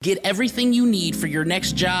Get everything you need for your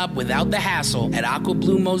next job without the hassle at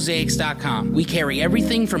AquaBlueMosaics.com. We carry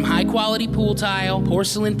everything from high-quality pool tile,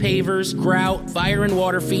 porcelain pavers, grout, fire and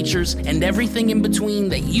water features, and everything in between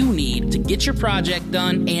that you need to get your project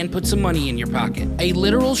done and put some money in your pocket. A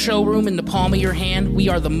literal showroom in the palm of your hand, we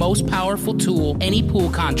are the most powerful tool any pool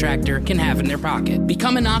contractor can have in their pocket.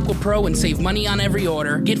 Become an Aqua Pro and save money on every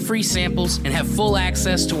order, get free samples, and have full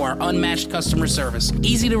access to our unmatched customer service.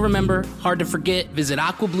 Easy to remember, hard to forget. Visit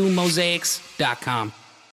AquaBlueMosaics.com.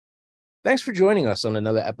 Thanks for joining us on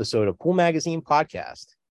another episode of Pool Magazine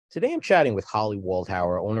Podcast. Today I'm chatting with Holly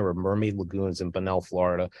Waldhauer, owner of Mermaid Lagoons in Bunnell,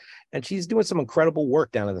 Florida, and she's doing some incredible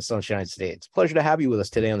work down in the Sunshine State. It's a pleasure to have you with us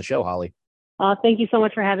today on the show, Holly. Thank you so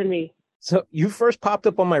much for having me. So you first popped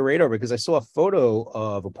up on my radar because I saw a photo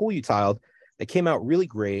of a pool you tiled that came out really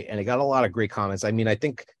great, and it got a lot of great comments. I mean, I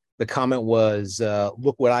think the comment was,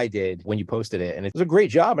 look what I did when you posted it. And it was a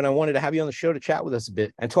great job. And I wanted to have you on the show to chat with us a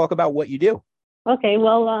bit and talk about what you do. Okay,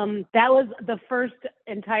 well, that was the first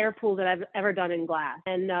entire pool that I've ever done in glass.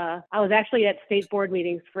 And I was actually at state board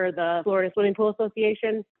meetings for the Florida Swimming Pool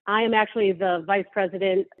Association. I am actually the vice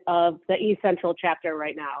president of the East Central chapter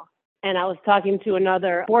right now. And I was talking to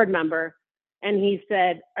another board member, and he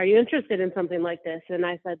said, "Are you interested in something like this?" And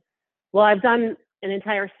I said, "Well, I've done an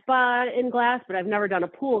entire spa in glass, but I've never done a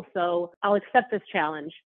pool, so I'll accept this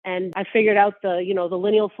challenge." And I figured out the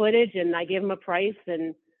lineal footage, and I gave him a price.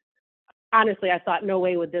 And honestly, I thought, no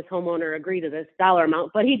way would this homeowner agree to this dollar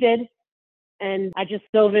amount, but he did. And I just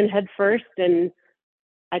dove in head first, and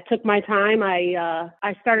I took my time.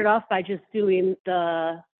 I started off by just doing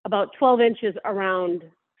about 12 inches around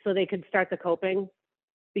so they could start the coping,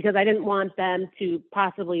 because I didn't want them to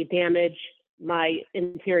possibly damage my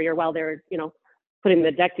interior while they're, putting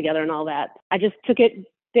the deck together and all that. I just took it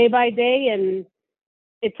day by day, and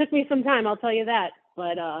it took me some time, I'll tell you that.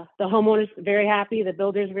 But the homeowner's very happy. The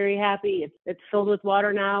builder's very happy. It's filled with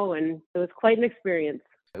water now, and it was quite an experience.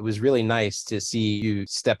 It was really nice to see you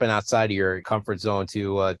stepping outside of your comfort zone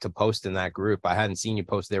to post in that group. I hadn't seen you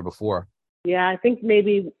post there before. Yeah, I think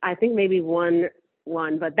maybe one,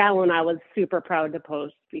 but that one I was super proud to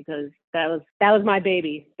post, because that was my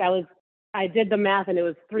baby. I did the math, and it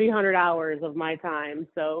was 300 hours of my time.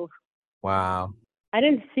 So wow. I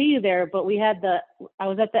didn't see you there, but I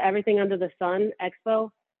was at the Everything Under the Sun Expo.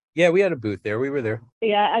 Yeah, we had a booth there. We were there.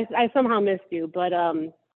 Yeah, I somehow missed you, but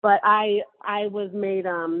I was made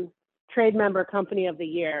trade member company of the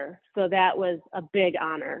year. So that was a big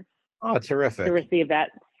honor. Oh, terrific. To receive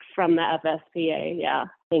that from the FSPA. Yeah.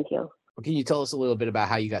 Thank you. Can you tell us a little bit about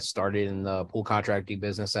how you got started in the pool contracting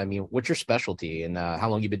business? I mean, what's your specialty, and how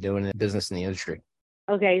long you've been doing business in the industry?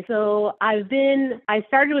 Okay, so I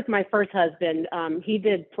started with my first husband. He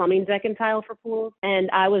did plumbing, deck, and tile for pools,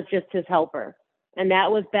 and I was just his helper. And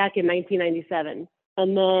that was back in 1997.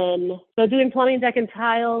 And then, so doing plumbing, deck, and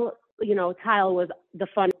tile, tile was the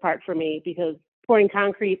fun part for me, because pouring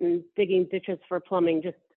concrete and digging ditches for plumbing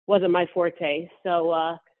just wasn't my forte.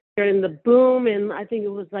 So during the boom, and I think it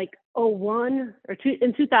was like 01 or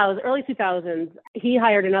 2000, early 2000s, he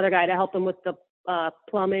hired another guy to help him with the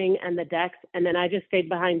plumbing and the decks, and then I just stayed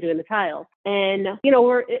behind doing the tile. And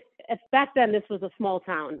back then this was a small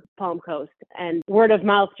town, Palm Coast, and word of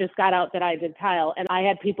mouth just got out that I did tile, and I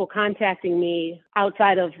had people contacting me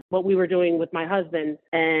outside of what we were doing with my husband,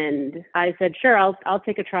 and I said, sure, I'll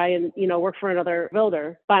take a try and work for another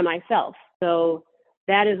builder by myself. So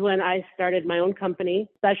that is when I started my own company,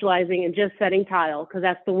 specializing in just setting tile, because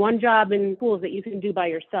that's the one job in pools that you can do by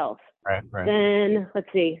yourself. Right. Then,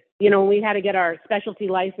 let's see, when we had to get our specialty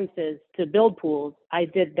licenses to build pools, I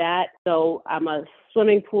did that. So I'm a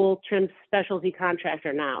swimming pool trim specialty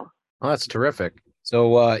contractor now. Oh, that's terrific.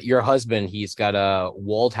 So your husband, he's got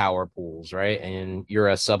Waldhauer pools, right? And you're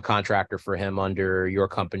a subcontractor for him under your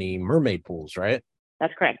company, Mermaid Pools, right?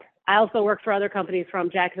 That's correct. I also work for other companies from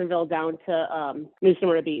Jacksonville down to New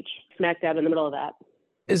Smyrna Beach, smack dab in the middle of that.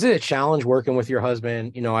 Is it a challenge working with your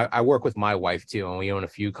husband? I work with my wife too, and we own a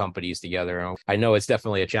few companies together. I know it's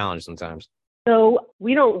definitely a challenge sometimes. So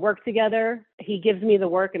we don't work together. He gives me the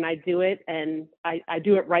work and I do it, and I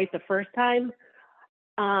do it right the first time.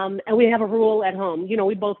 And we have a rule at home.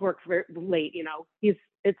 We both work very late.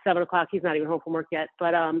 It's 7 o'clock. He's not even home from work yet.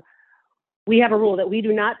 But we have a rule that we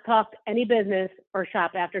do not talk any business or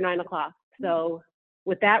shop after 9 o'clock. So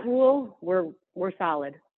with that rule, we're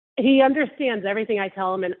solid. He understands everything I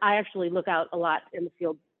tell him, and I actually look out a lot in the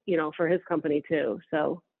field, for his company too.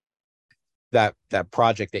 So that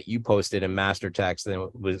project that you posted in Master Text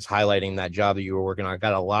that was highlighting that job that you were working on,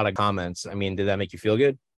 got a lot of comments. I mean, did that make you feel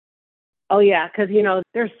good? Oh yeah, because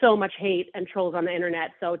there's so much hate and trolls on the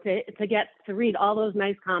internet. So to read all those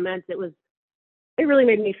nice comments, it was it really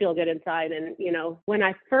made me feel good inside. And, when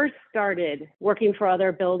I first started working for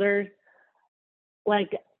other builders,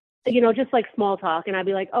 like, just like small talk, and I'd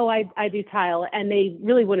be like, oh, I do tile, and they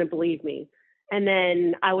really wouldn't believe me. And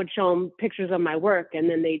then I would show them pictures of my work, and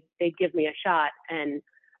then they'd give me a shot. And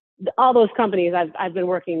all those companies I've been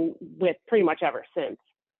working with pretty much ever since.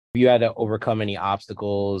 You had to overcome any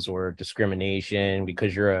obstacles or discrimination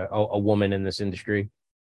because you're a woman in this industry?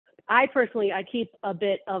 I keep a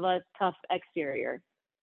bit of a tough exterior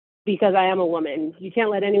because I am a woman. You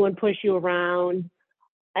can't let anyone push you around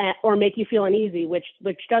or make you feel uneasy, which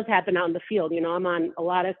does happen out in the field. I'm on a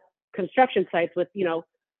lot of construction sites with,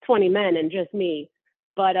 20 men and just me.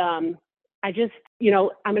 But I just,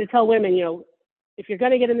 I'm going to tell women, if you're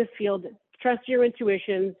going to get in this field, trust your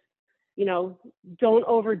intuitions, don't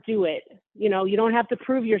overdo it. You don't have to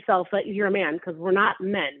prove yourself that you're a man, because we're not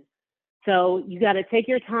men. So you got to take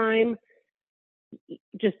your time.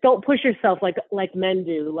 Just don't push yourself like men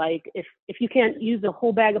do. Like if you can't use a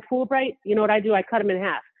whole bag of Pool Bright, you know what I do? I cut them in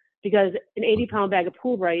half, because an 80-pound bag of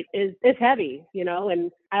Pool Bright it's heavy,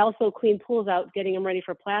 and I also clean pools out, getting them ready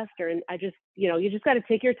for plaster. And I just, you just got to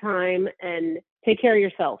take your time and take care of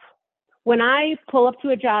yourself. When I pull up to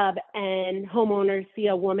a job and homeowners see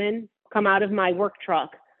a woman come out of my work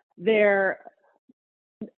truck,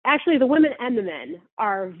 actually the women and the men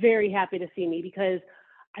are very happy to see me, because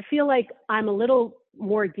I feel like I'm a little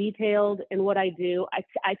more detailed in what I do.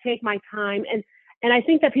 I take my time, and I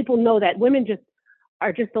think that people know that women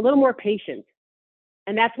are just a little more patient.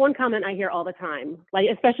 And that's one comment I hear all the time, like,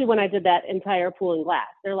 especially when I did that entire pool in glass.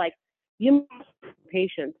 They're like, you must have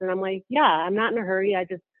patience. And I'm like, yeah, I'm not in a hurry.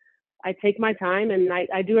 I take my time, and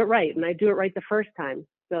I do it right, and I do it right the first time.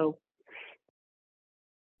 So.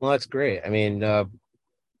 Well, that's great. I mean,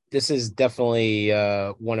 this is definitely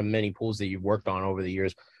one of many pools that you've worked on over the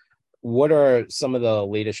years. What are some of the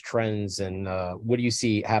latest trends, and what do you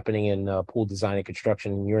see happening in pool design and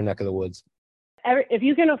construction in your neck of the woods? If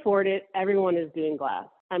you can afford it, everyone is doing glass.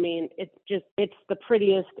 I mean, it's the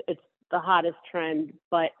prettiest, it's the hottest trend,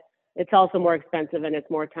 but it's also more expensive and it's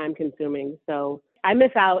more time consuming. So I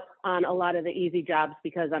miss out on a lot of the easy jobs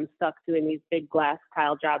because I'm stuck doing these big glass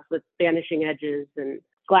tile jobs with vanishing edges and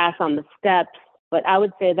glass on the steps. But I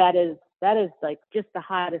would say that is like just the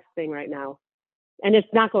hottest thing right now. And it's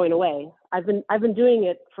not going away. I've been doing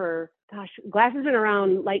it for, glass has been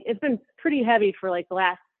around, like, it's been pretty heavy for like the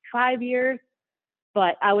last 5 years.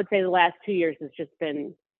 But I would say the last 2 years it's just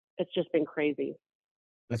been crazy.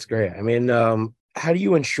 That's great. I mean, how do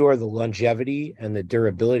you ensure the longevity and the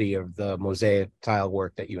durability of the mosaic tile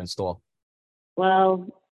work that you install? Well,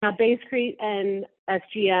 Basecrete and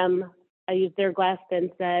SGM, I use their glass thin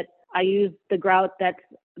set. I use the grout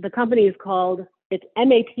the company is called, it's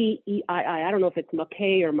MAPEII. I don't know if it's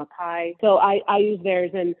Mackay or Mackay. So I use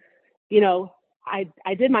theirs, and,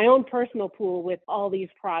 I did my own personal pool with all these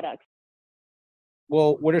products.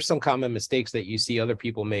 Well, what are some common mistakes that you see other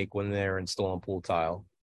people make when they're installing pool tile?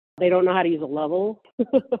 They don't know how to use a level.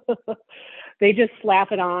 They just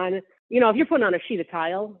slap it on. If you're putting on a sheet of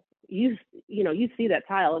tile, you see that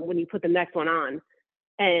tile when you put the next one on.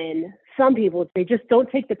 And some people, they just don't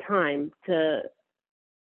take the time to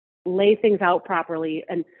lay things out properly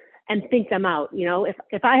and think them out.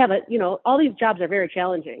 If I have all these jobs are very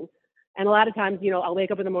challenging. And a lot of times, I'll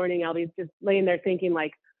wake up in the morning, I'll be just laying there thinking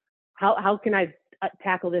like, how can I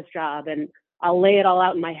tackle this job? And I'll lay it all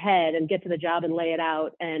out in my head and get to the job and lay it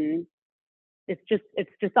out. And it's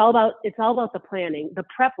all about the planning. The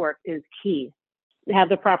prep work is key. Have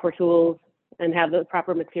the proper tools and have the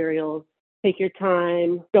proper materials. Take your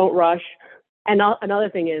time, don't rush. And another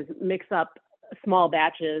thing is mix up small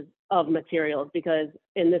batches of materials, because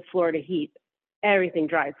in this Florida heat, everything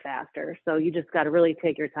dries faster. So you just got to really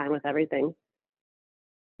take your time with everything.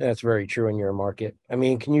 That's very true in your market. I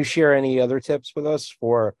mean, can you share any other tips with us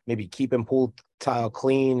for maybe keeping pool tile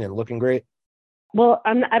clean and looking great? Well,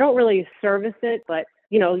 I don't really service it, but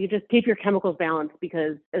you just keep your chemicals balanced,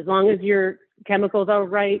 because as long as your chemicals are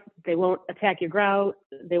right, they won't attack your grout,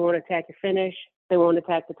 they won't attack your finish, they won't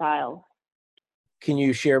attack the tile. Can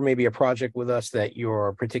you share maybe a project with us that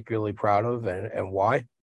you're particularly proud of and why?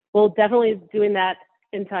 Well, definitely doing that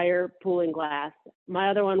entire pool in glass. My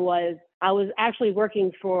other one was, I was actually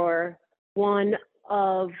working for one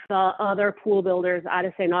of the other pool builders out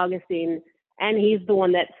of St. Augustine, and he's the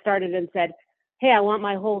one that started and said, hey, I want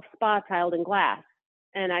my whole spa tiled in glass.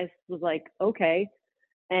 And I was like, okay.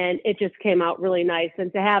 And it just came out really nice.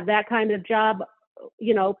 And to have that kind of job,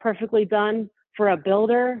 perfectly done for a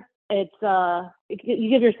builder, it's you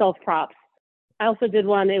give yourself props. I also did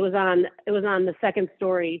one, it was on the second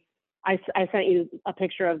story. I sent you a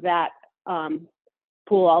picture of that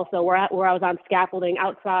pool also, where I was on scaffolding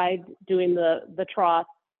outside doing the trough,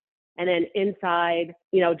 and then inside,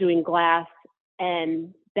 doing glass.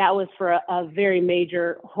 And that was for a very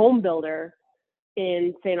major home builder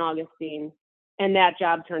in St. Augustine. And that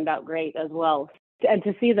job turned out great as well. And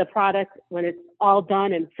to see the product when it's all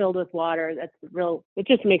done and filled with water, it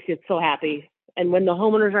just makes you so happy. And when the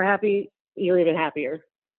homeowners are happy, you're even happier.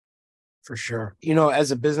 For sure.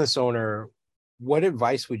 As a business owner, what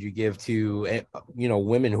advice would you give to,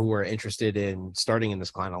 women who are interested in starting in this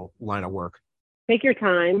kind of line of work? Take your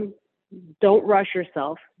time. Don't rush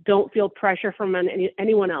yourself. Don't feel pressure from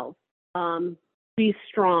anyone else. Be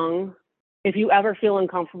strong. If you ever feel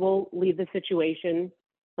uncomfortable, leave the situation.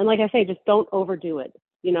 And like I say, just don't overdo it.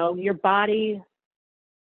 Your body,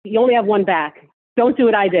 you only have one back. Don't do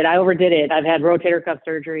what I did. I overdid it. I've had rotator cuff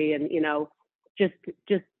surgery, and, just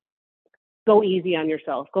go easy on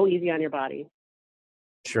yourself. Go easy on your body.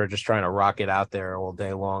 Sure. Just trying to rock it out there all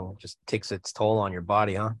day long just takes its toll on your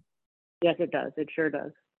body, huh? Yes, it does. It sure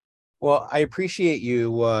does. Well, I appreciate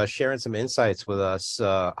you sharing some insights with us,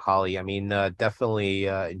 Holly. I mean, definitely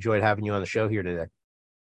enjoyed having you on the show here today.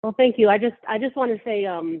 Well, thank you. I just want to say,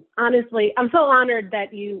 honestly, I'm so honored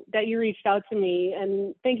that you reached out to me,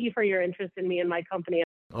 and thank you for your interest in me and my company.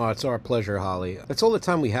 Oh, it's our pleasure, Holly. That's all the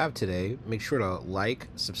time we have today. Make sure to like,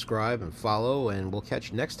 subscribe, and follow, and we'll catch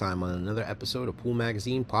you next time on another episode of Pool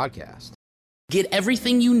Magazine Podcast. Get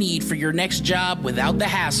everything you need for your next job without the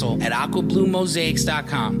hassle at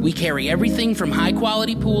AquaBlueMosaics.com. We carry everything from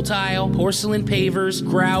high-quality pool tile, porcelain pavers,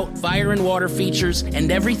 grout, fire and water features, and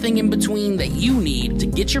everything in between that you need to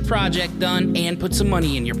get your project done and put some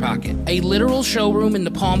money in your pocket. A literal showroom in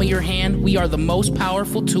the palm of your hand, we are the most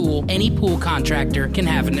powerful tool any pool contractor can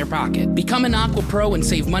have in their pocket. Become an Aqua Pro and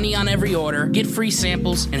save money on every order, get free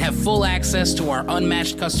samples, and have full access to our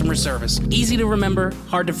unmatched customer service. Easy to remember,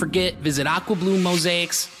 hard to forget. Visit AquaBlueMosaics.com.